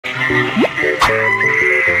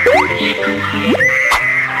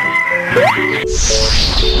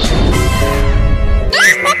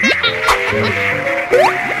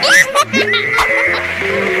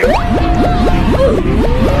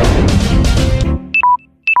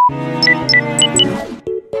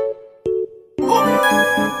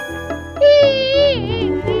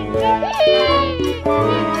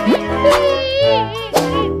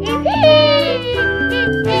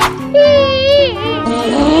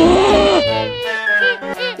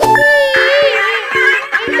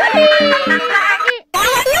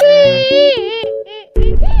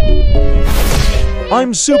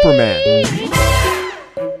I'm Superman.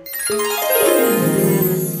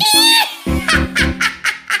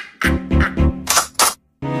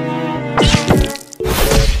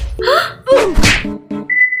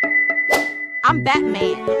 I'm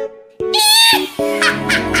Batman.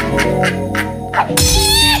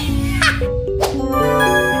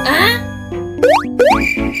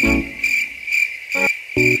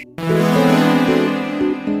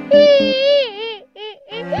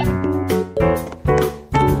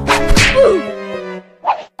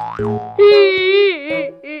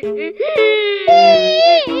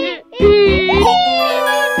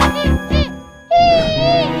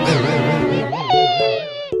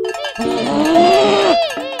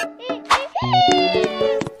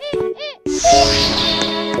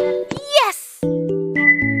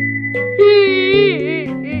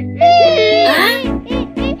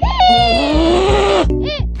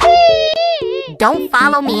 Don't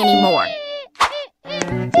follow me anymore.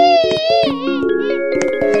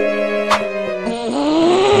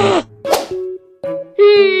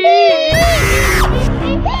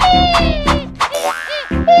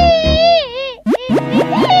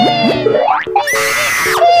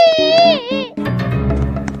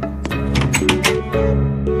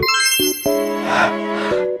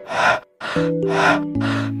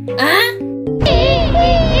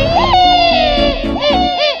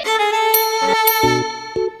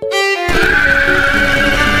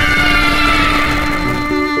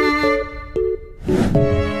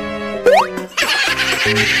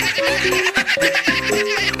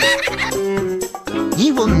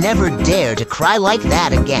 You will never dare to cry like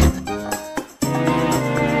that again.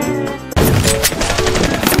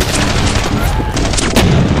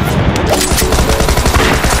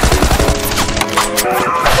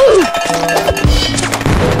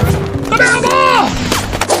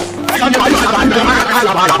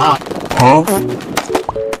 Huh?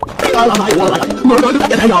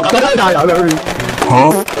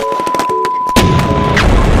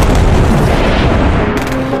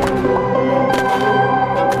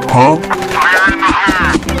 Huh?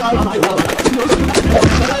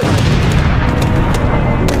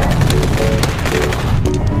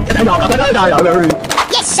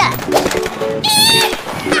 Yes, sir.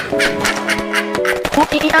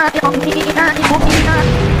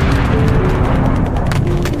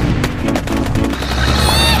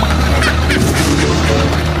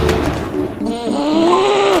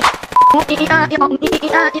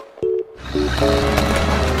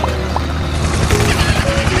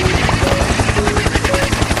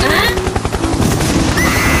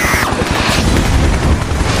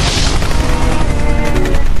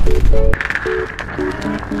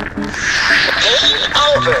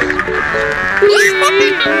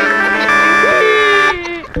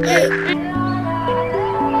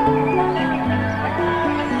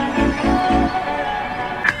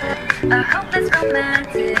 I hope it's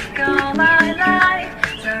romantic all my life,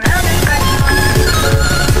 surrounded by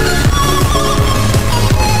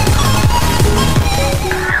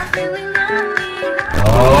I'm feeling lonely.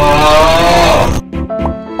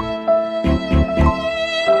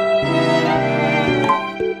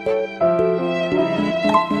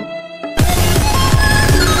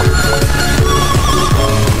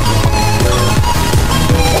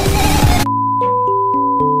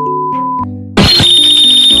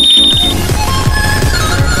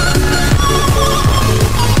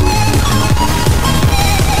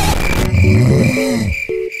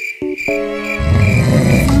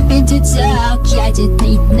 To talk, I just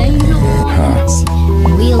need no noise.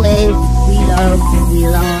 We live, we love, we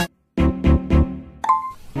love.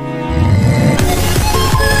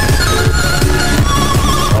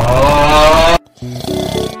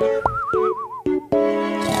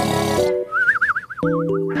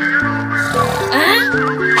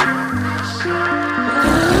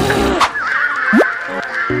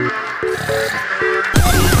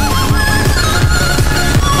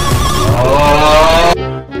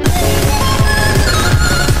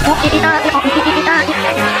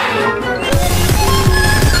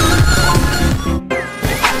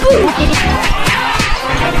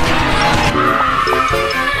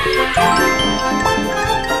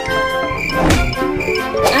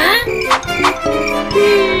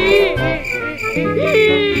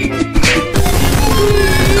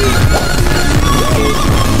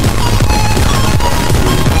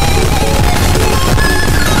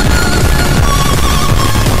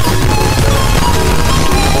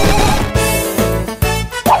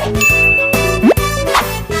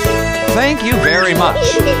 Thank you very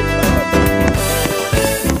much.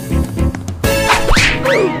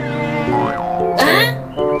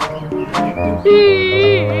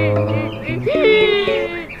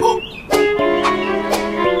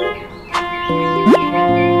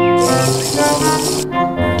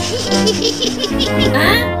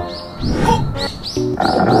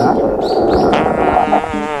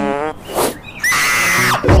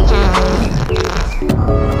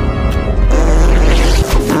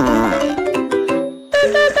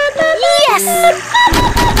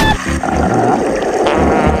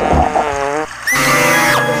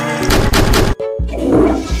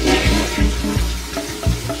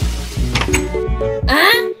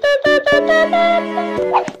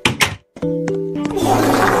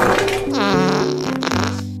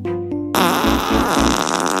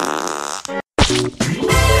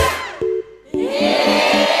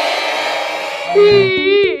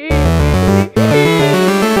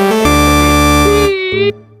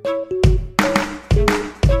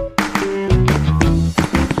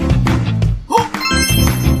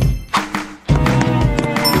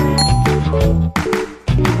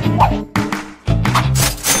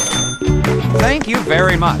 Thank you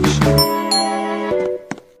very much.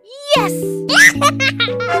 Yes!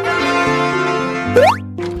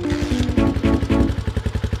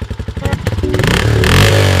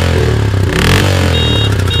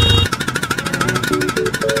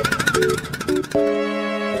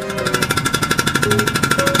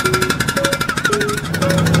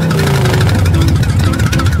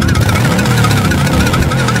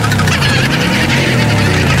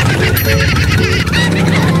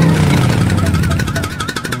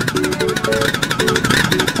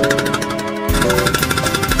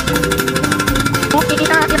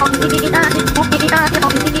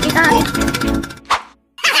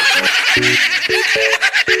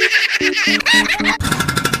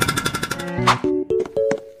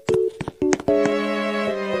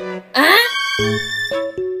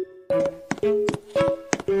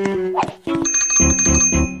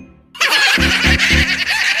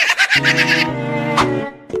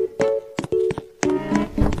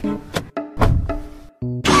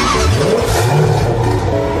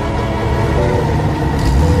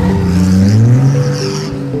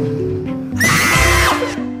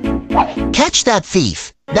 Catch that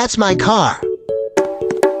thief. That's my car.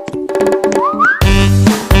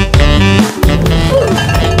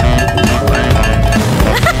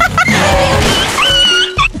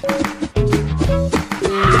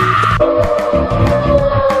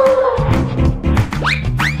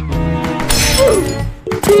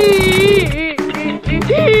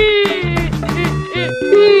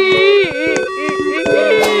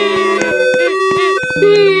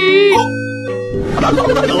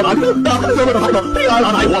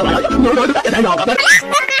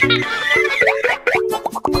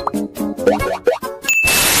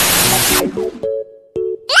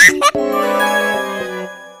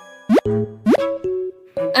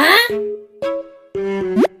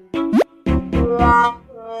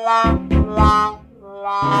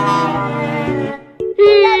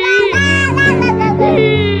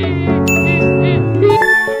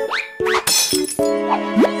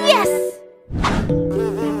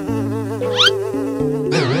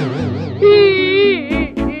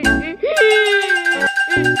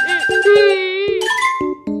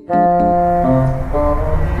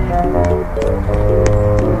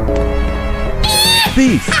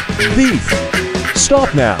 Thief! Thief!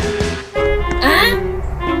 Stop now!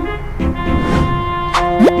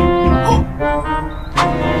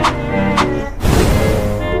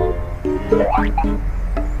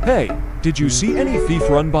 Hey, did you see any thief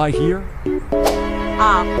run by here?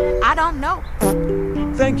 I don't know.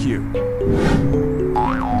 Thank you.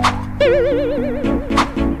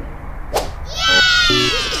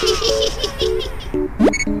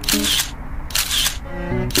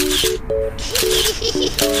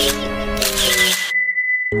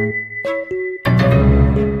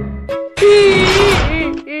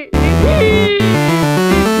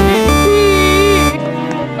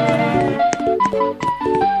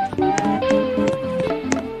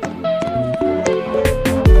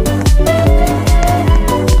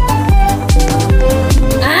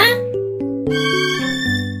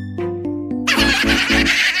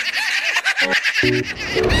 お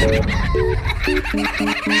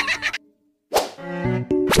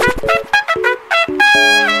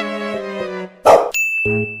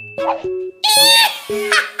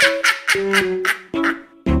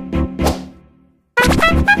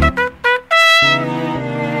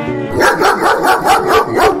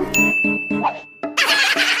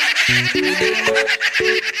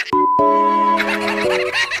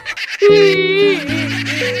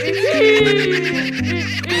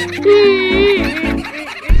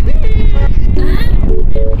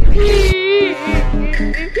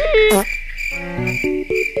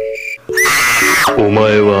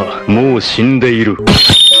前はもう死んでいる。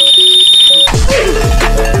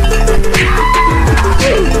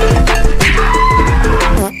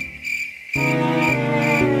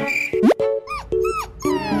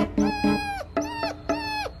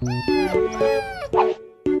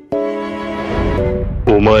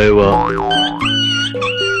お前は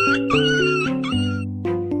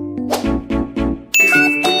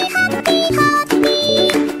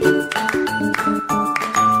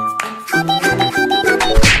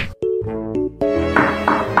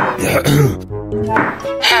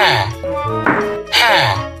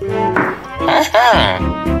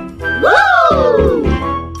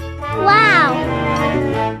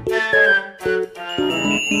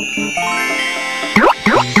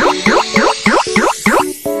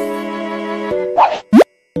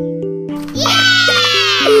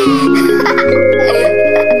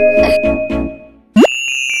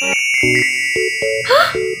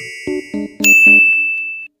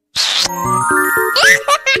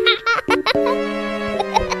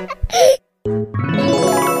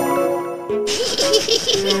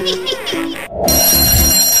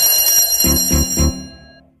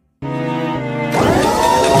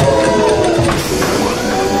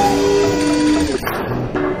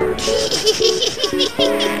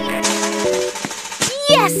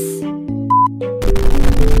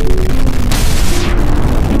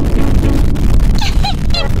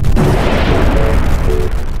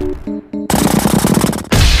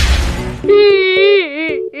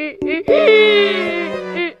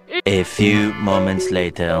A few moments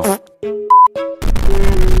later. Huh?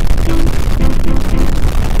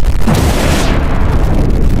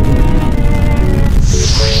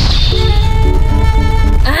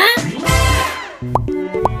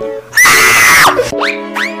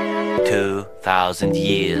 2,000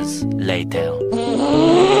 years later.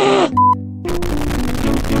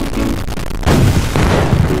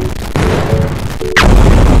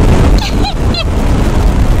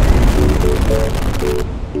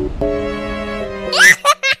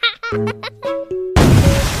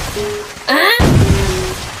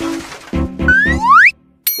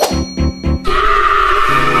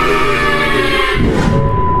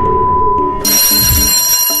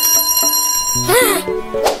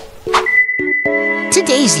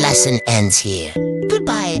 Today's lesson ends here.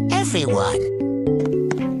 Goodbye, everyone.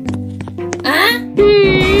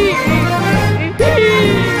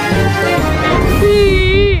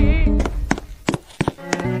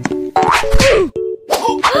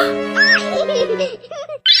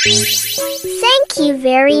 Thank you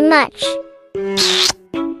very much.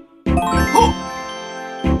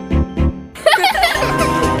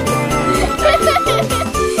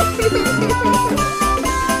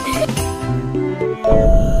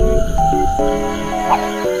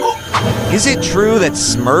 Is it true that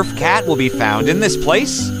Smurf Cat will be found in this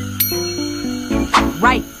place?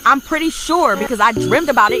 Right, I'm pretty sure because I dreamed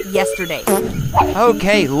about it yesterday.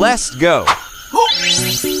 Okay, let's go.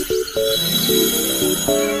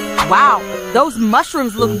 Wow, those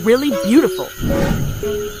mushrooms look really beautiful.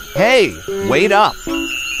 Hey, wait up.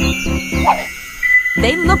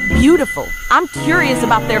 They look beautiful. I'm curious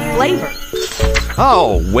about their flavor.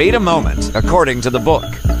 Oh, wait a moment, according to the book.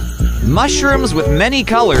 Mushrooms with many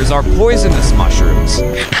colors are poisonous mushrooms.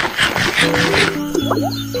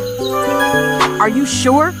 Are you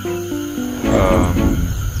sure?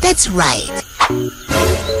 That's right.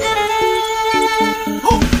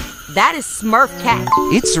 That is Smurf Cat.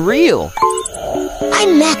 It's real.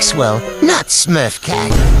 I'm Maxwell, not Smurf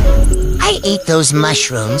Cat. I ate those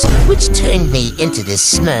mushrooms, which turned me into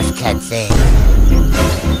this Smurf Cat thing.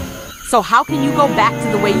 So how can you go back to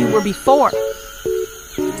the way you were before?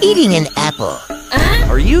 Eating an apple.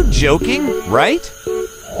 Are you joking, right?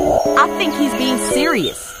 I think he's being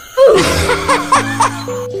serious.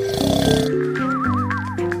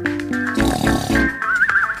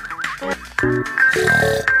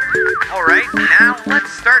 Alright, now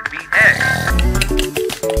let's start the eggs.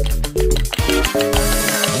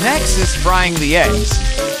 Next is frying the eggs.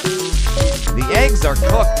 The eggs are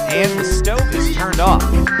cooked and the stove is turned off.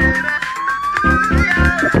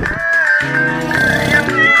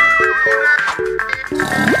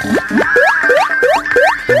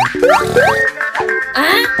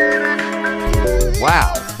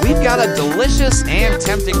 Wow, we've got a delicious and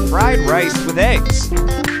tempting fried rice with eggs.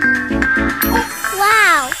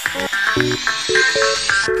 Wow!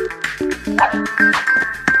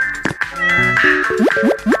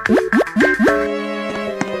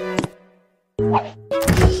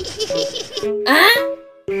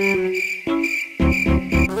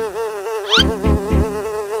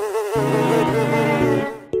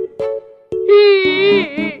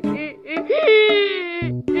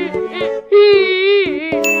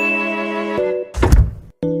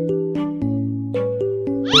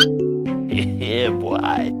 Yeah, boy.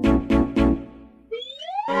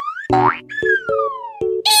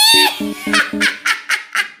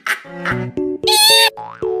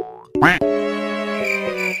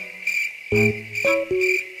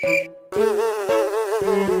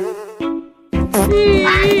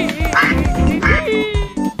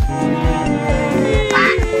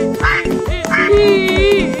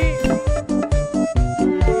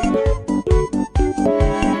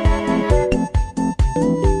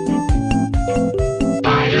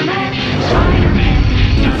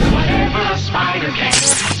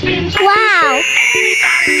 Wow!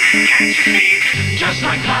 Just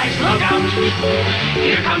like flies, look out!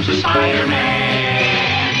 Here comes the Spider-Man!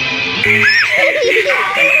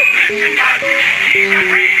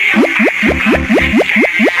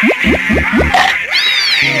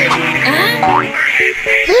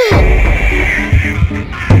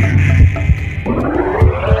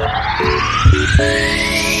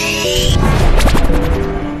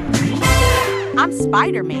 I'm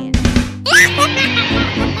Spider-Man.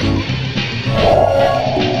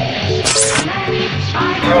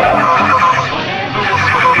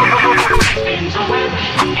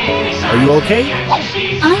 Are you okay?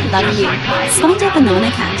 I love you, Spider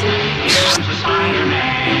Banana Cat.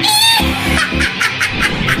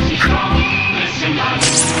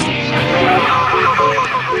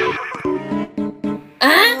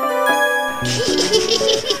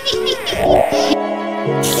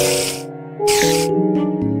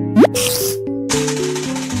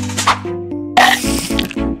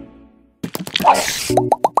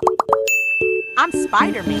 I'm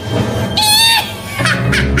Spider-Man.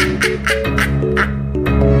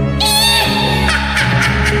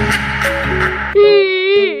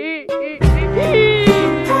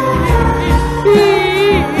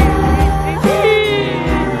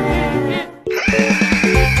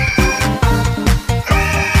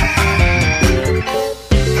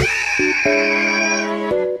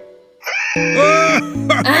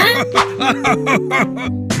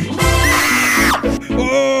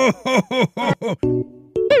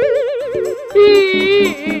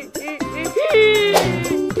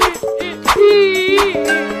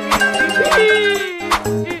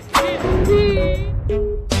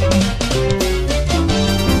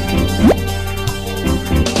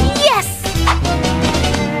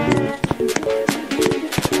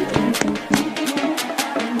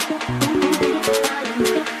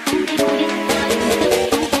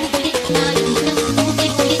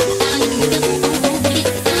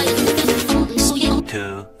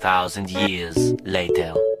 Years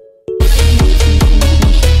later.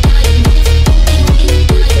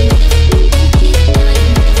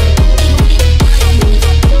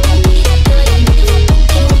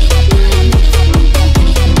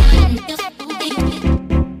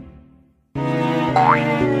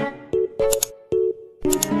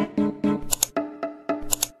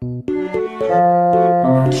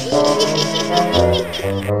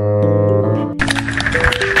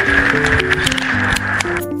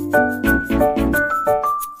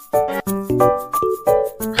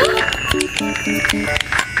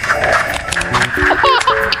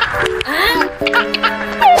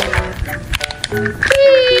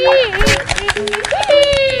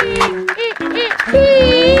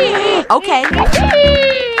 Okay.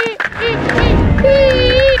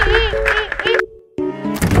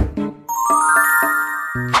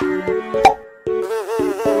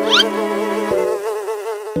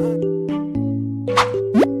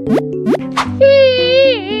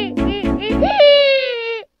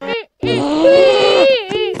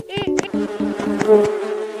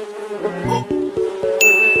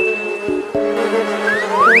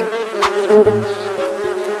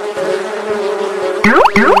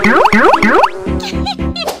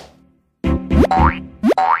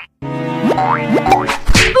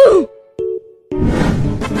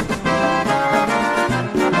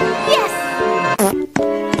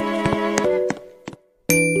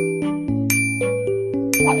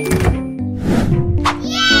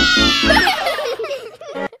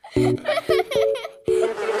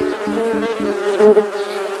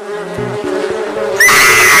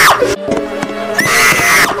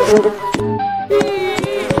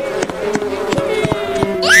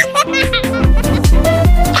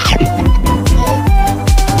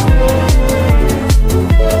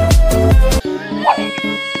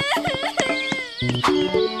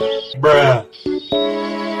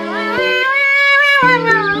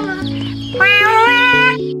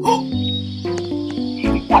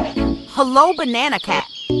 Hello, Banana Cat.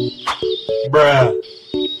 Bruh.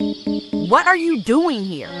 What are you doing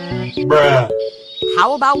here? Bruh.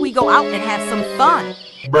 How about we go out and have some fun?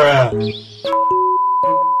 Bruh.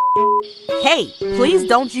 Hey, please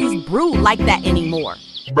don't use brew like that anymore.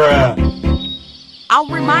 Bruh. I'll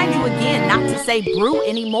remind you again not to say brew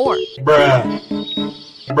anymore. Bruh.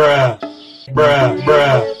 Bruh. Bruh.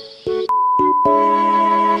 Bruh.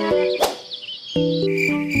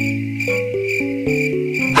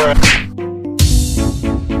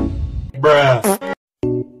 Bruh.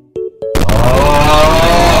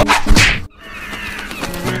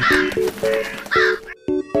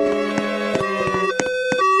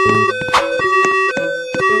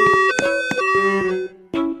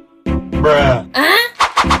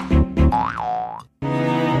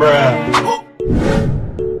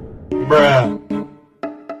 Bruh.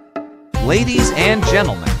 Ladies and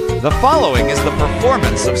gentlemen, the following is the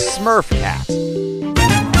performance of Smurf Cat.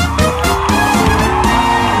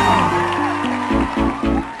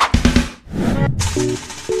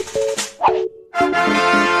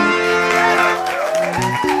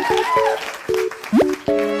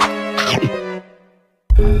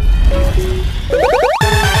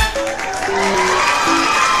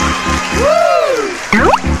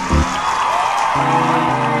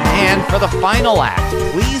 And for the final act,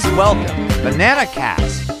 please welcome Banana Cat.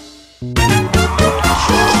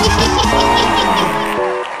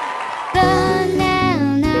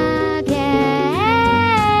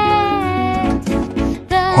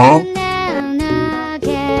 Huh?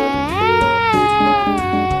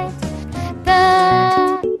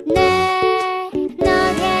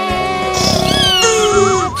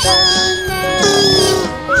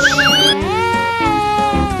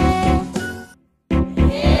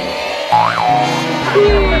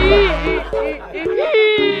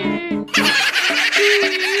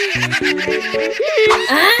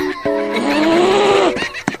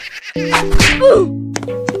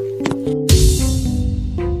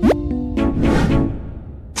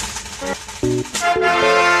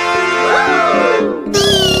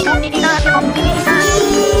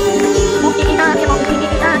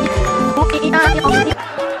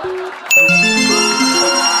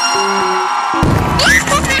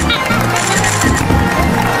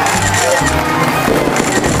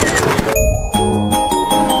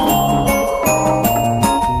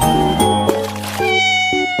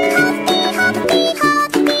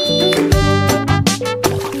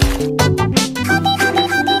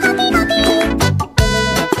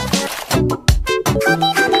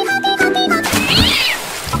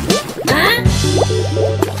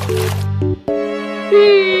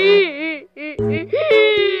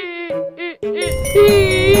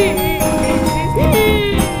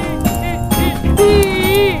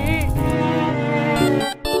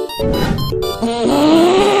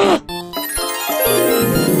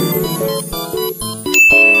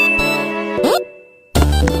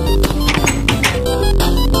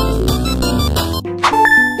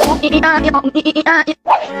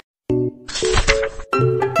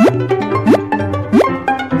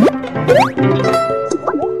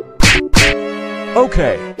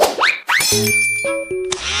 Okay.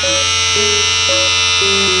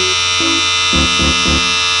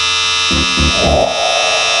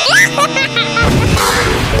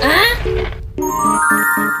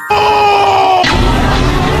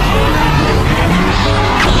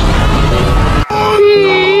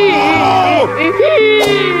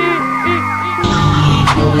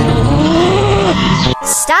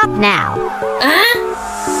 Stop now.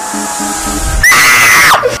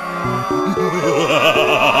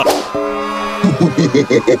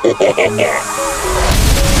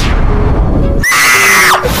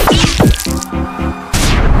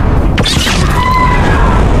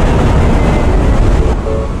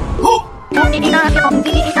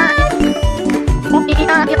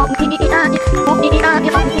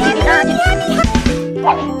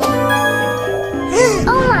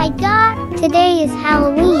 Oh my god, today is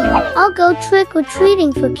Halloween. I'll go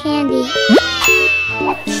trick-or-treating for candy.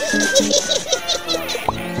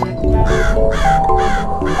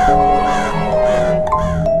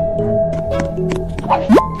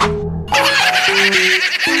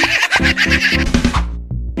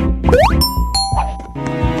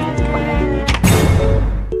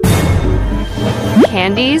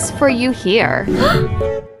 Candies for you here.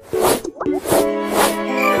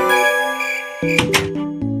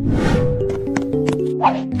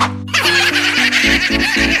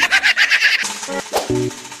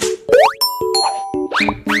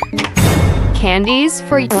 Candies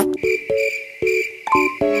for you.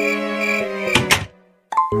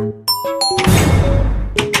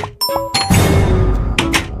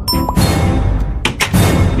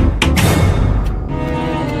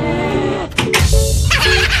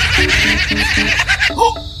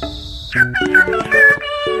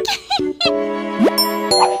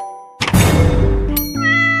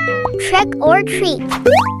 Trick or treat.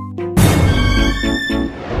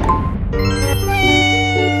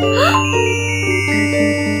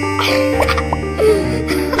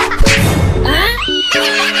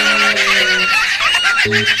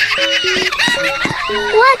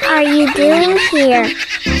 What are you doing here?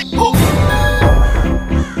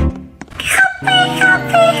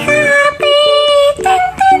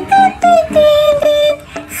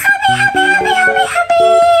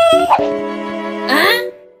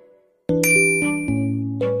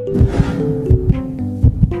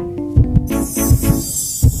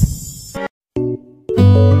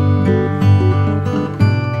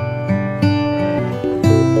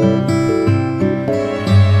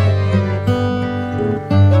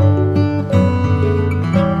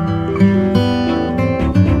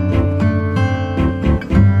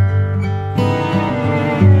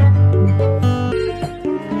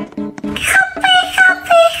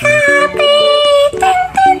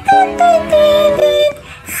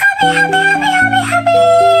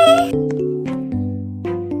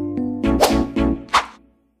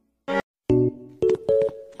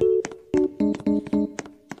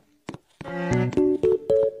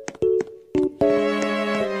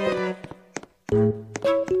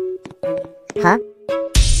 Huh?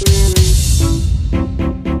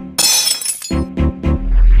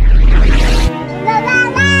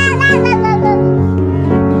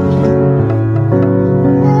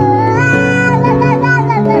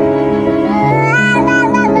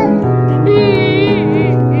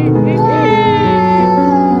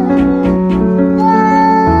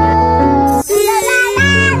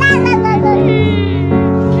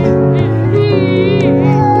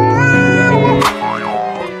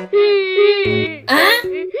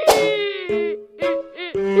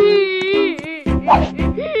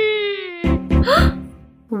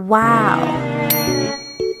 Wow.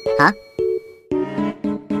 Huh?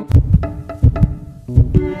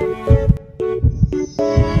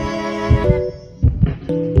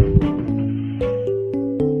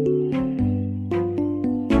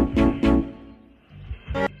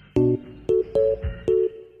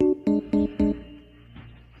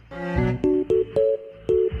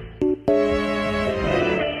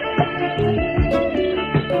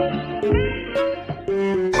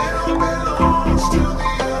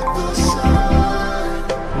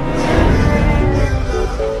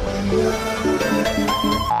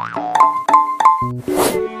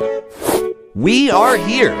 We are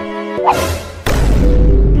here.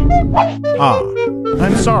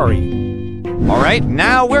 I'm sorry. All right,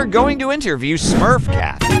 now we're going to interview Smurf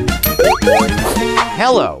Cat.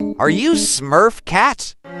 Hello, are you Smurf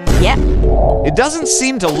Cat? Yep. It doesn't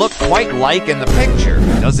seem to look quite like in the picture,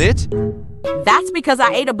 does it? That's because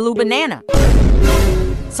I ate a blue banana.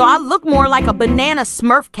 So I look more like a banana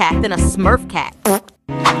Smurf Cat than a Smurf Cat.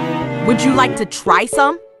 Would you like to try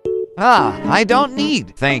some? I don't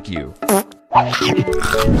need, thank you.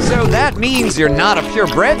 So that means you're not a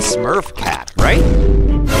purebred Smurf Cat, right?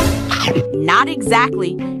 Not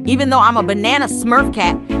exactly. Even though I'm a banana Smurf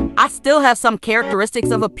Cat, I still have some characteristics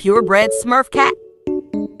of a purebred Smurf Cat.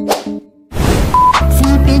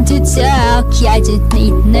 Flipping to talk, I just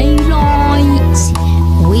need no lights.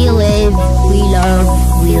 We live, we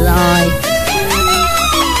love, we lie.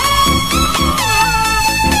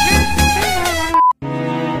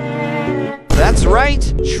 That's right,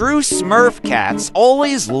 true Smurf Cats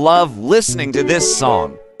always love listening to this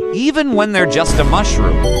song, even when they're just a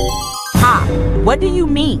mushroom. Ha! What do you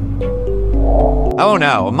mean? Oh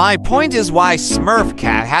no, my point is why Smurf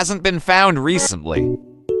Cat hasn't been found recently.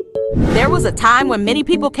 There was a time when many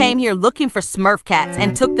people came here looking for Smurf Cats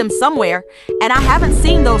and took them somewhere, and I haven't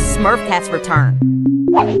seen those Smurf Cats return.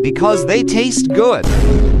 Because they taste good.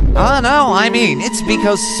 Oh no, I mean, it's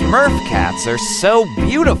because Smurf Cats are so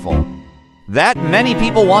beautiful that many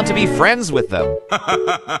people want to be friends with them.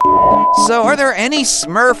 So are there any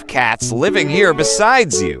Smurf Cats living here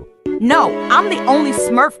besides you? No, I'm the only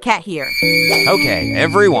Smurf Cat here. Okay,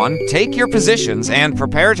 everyone, take your positions and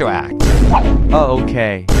prepare to act. Oh,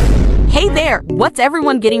 okay. Hey there, what's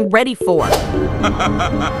everyone getting ready for?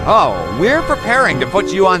 Oh, we're preparing to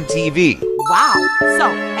put you on TV. Wow, so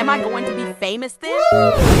am I going to be famous then?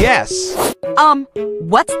 Yes.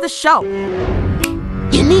 What's the show?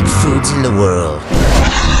 Unique foods in the world.